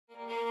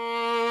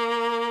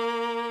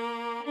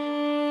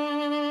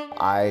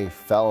I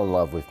fell in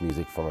love with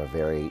music from a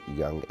very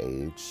young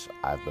age.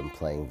 I've been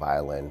playing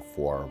violin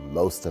for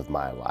most of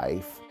my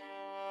life.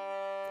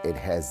 It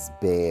has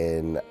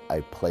been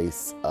a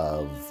place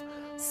of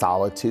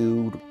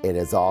solitude. It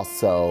has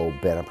also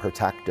been a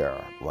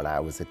protector. When I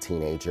was a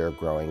teenager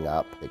growing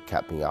up, it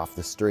kept me off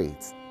the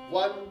streets.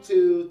 1,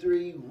 2,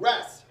 3,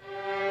 rest!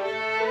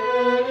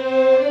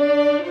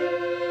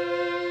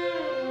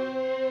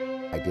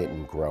 I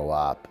didn't grow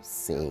up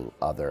seeing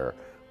other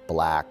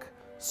Black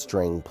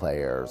string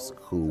players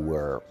who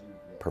were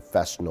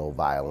professional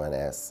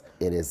violinists.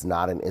 It is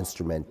not an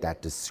instrument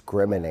that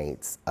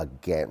discriminates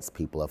against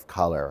people of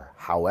color.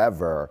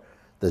 However,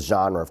 the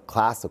genre of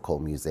classical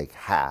music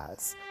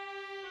has.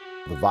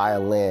 The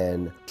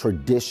violin,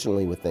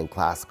 traditionally within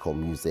classical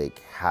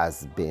music,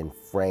 has been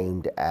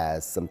framed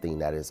as something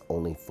that is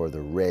only for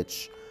the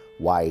rich,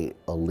 white,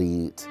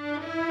 elite.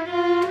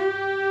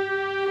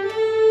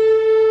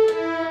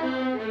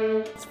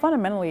 It's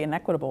fundamentally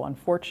inequitable,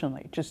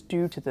 unfortunately, just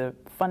due to the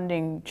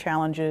funding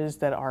challenges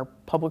that our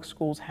public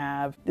schools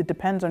have. It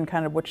depends on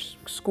kind of which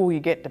school you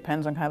get,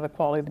 depends on kind of the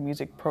quality of the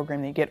music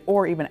program that you get,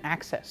 or even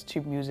access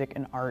to music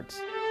and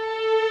arts.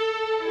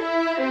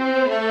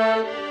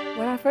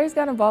 When I first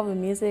got involved with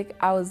music,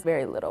 I was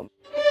very little.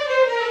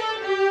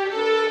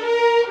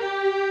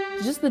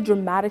 Just the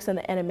dramatics and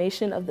the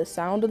animation of the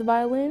sound of the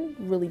violin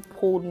really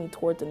pulled me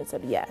towards it and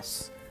said,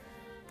 yes,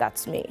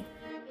 that's me.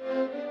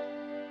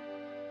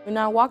 When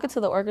I walk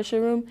into the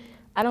orchestra room,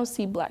 I don't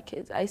see Black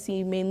kids. I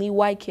see mainly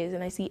white kids,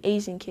 and I see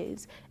Asian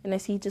kids, and I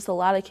see just a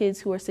lot of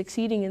kids who are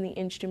succeeding in the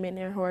instrument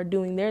and who are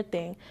doing their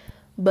thing.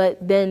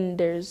 But then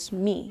there's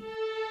me.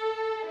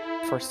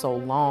 For so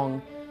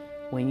long,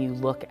 when you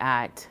look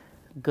at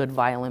good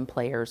violin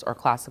players or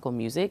classical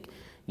music,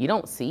 you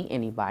don't see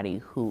anybody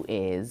who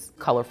is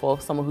colorful,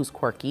 someone who's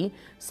quirky,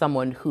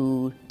 someone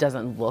who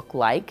doesn't look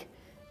like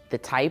the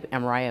type.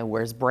 And Mariah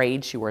wears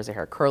braids, she wears her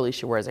hair curly,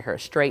 she wears her hair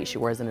straight, she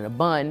wears it in a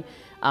bun.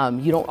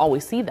 You don't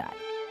always see that.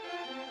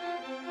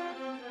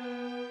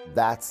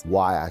 That's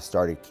why I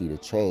started Key to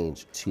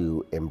Change,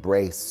 to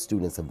embrace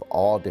students of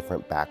all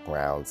different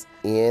backgrounds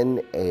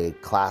in a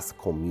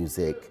classical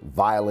music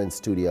violin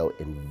studio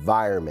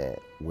environment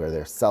where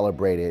they're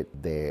celebrated,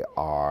 they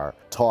are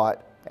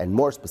taught, and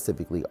more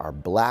specifically, our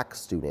Black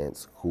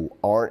students who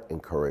aren't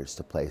encouraged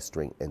to play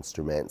string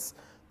instruments.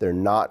 They're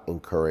not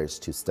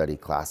encouraged to study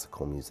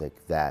classical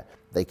music, that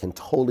they can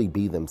totally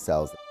be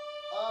themselves.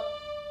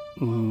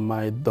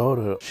 My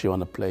daughter, she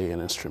wanted to play an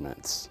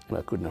instrument.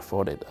 I couldn't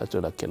afford it. I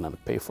thought I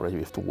cannot pay for it. We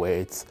have to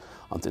wait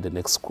until the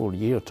next school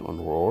year to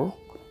enroll.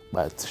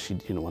 But she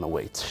didn't want to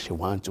wait. She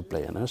wanted to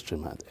play an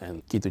instrument.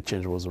 And Key to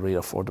Change was really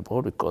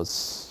affordable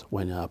because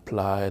when I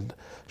applied,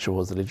 she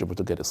was eligible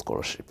to get a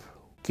scholarship.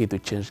 Key to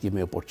Change gave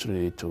me an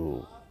opportunity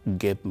to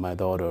get my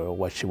daughter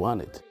what she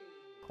wanted.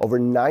 Over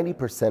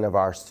 90% of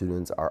our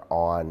students are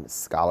on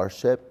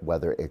scholarship,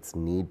 whether it's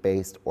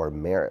need-based or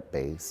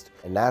merit-based.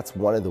 And that's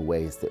one of the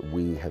ways that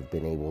we have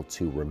been able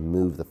to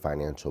remove the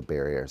financial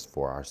barriers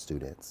for our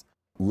students.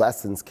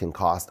 Lessons can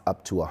cost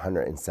up to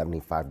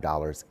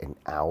 $175 an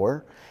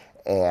hour,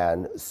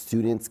 and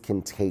students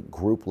can take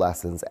group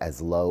lessons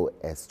as low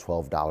as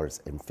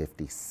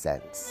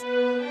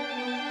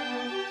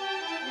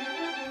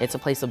 $12.50. It's a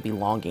place of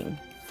belonging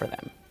for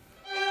them.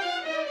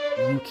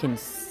 You can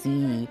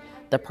see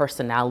the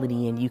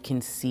personality, and you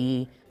can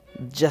see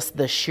just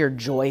the sheer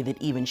joy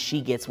that even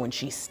she gets when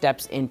she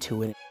steps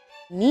into it.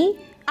 Me,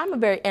 I'm a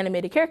very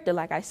animated character,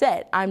 like I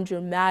said. I'm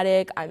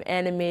dramatic, I'm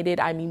animated,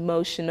 I'm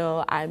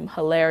emotional, I'm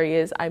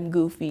hilarious, I'm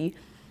goofy.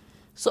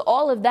 So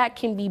all of that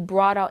can be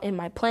brought out in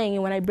my playing,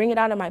 and when I bring it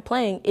out in my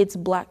playing, it's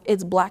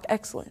Black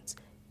excellence.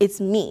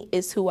 It's me,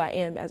 it's who I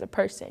am as a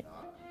person.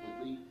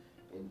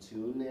 In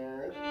tune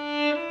there.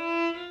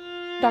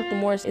 Dr.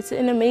 Morris, it's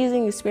an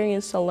amazing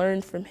experience to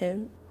learn from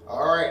him.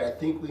 All right, I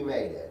think we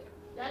made it.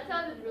 That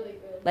sounded really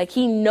good. Like,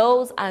 he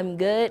knows I'm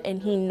good and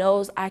he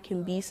knows I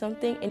can be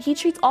something, and he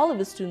treats all of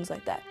his students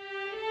like that.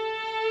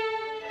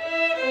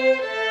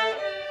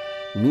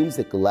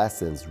 Music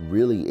lessons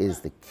really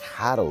is the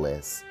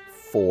catalyst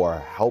for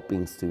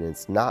helping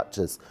students not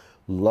just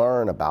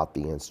learn about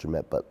the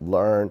instrument, but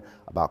learn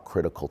about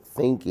critical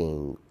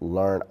thinking,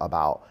 learn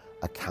about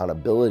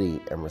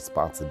accountability and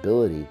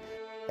responsibility.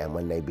 And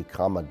when they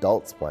become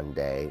adults one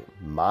day,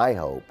 my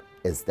hope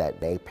is that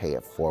they pay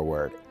it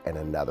forward in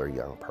another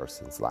young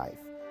person's life.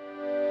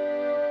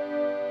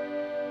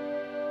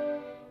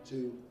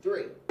 2,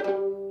 3.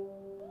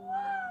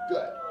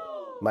 Good.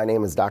 My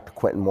name is Dr.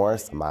 Quentin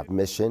Morris. My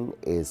mission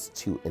is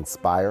to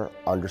inspire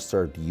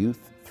underserved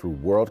youth through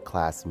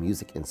world-class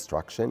music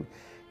instruction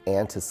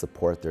and to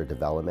support their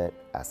development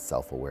as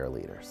self-aware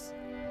leaders.